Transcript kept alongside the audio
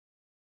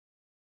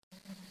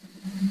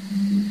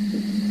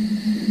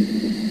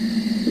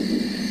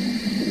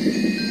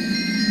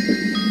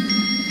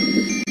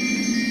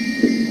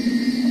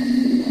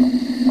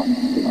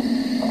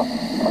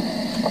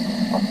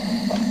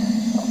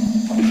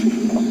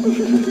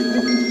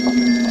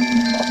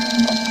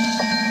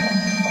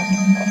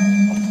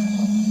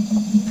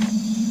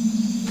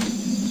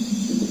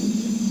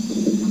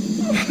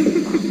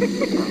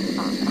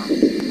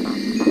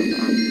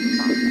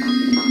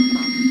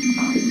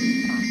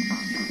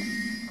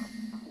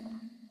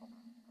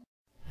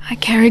I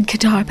carried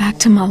Kadar back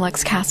to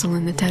Malak's castle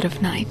in the dead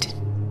of night.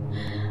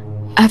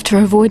 After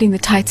avoiding the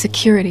tight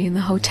security in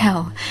the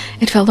hotel,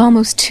 it felt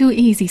almost too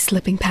easy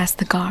slipping past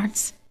the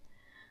guards.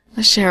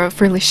 The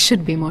sheriff really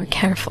should be more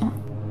careful.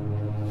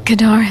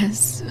 Kadar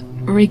has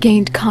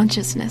regained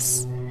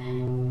consciousness,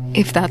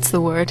 if that's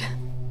the word.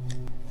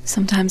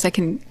 Sometimes I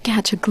can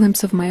catch a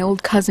glimpse of my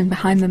old cousin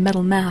behind the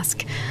metal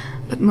mask,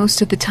 but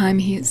most of the time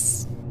he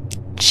is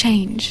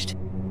changed,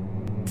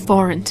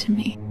 foreign to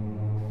me.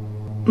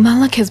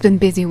 Malak has been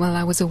busy while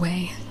I was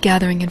away,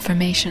 gathering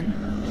information.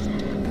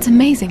 It's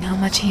amazing how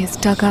much he has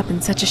dug up in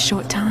such a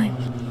short time.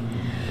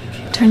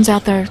 Turns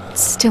out there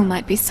still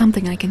might be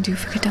something I can do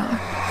for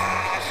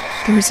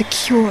Kadar. There is a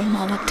cure,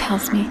 Malak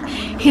tells me,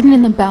 hidden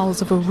in the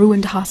bowels of a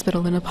ruined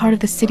hospital in a part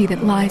of the city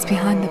that lies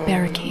behind the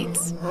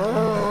barricades.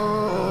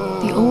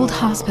 The old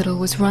hospital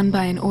was run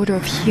by an order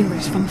of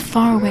healers from a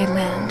faraway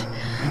land,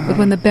 but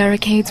when the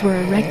barricades were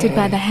erected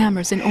by the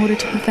Hammers in order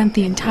to prevent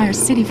the entire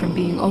city from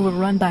being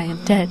overrun by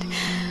undead,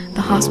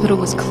 the hospital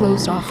was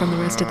closed off from the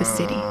rest of the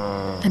city,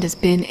 and has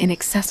been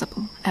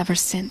inaccessible ever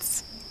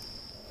since.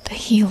 The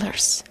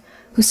healers,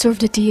 who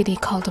served a deity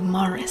called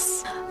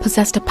Amaris,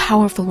 possessed a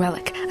powerful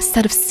relic, a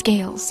set of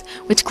scales,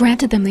 which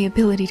granted them the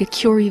ability to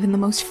cure even the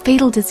most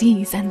fatal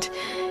disease, and,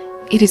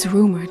 it is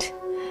rumored,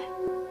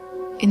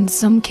 in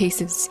some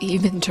cases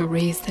even to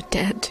raise the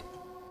dead.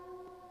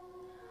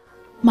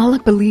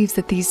 Malak believes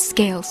that these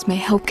scales may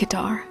help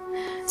Kadar,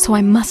 so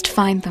I must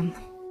find them.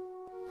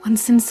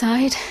 Once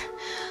inside,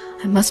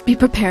 I must be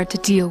prepared to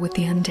deal with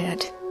the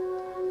undead.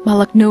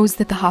 Malak knows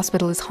that the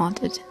hospital is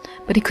haunted,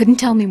 but he couldn't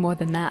tell me more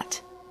than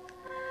that.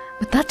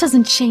 But that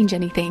doesn't change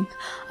anything.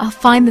 I'll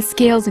find the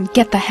scales and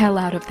get the hell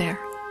out of there.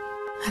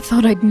 I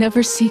thought I'd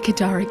never see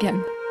Kadar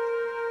again,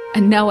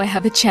 and now I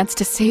have a chance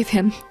to save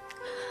him.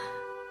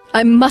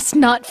 I must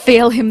not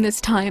fail him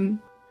this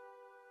time.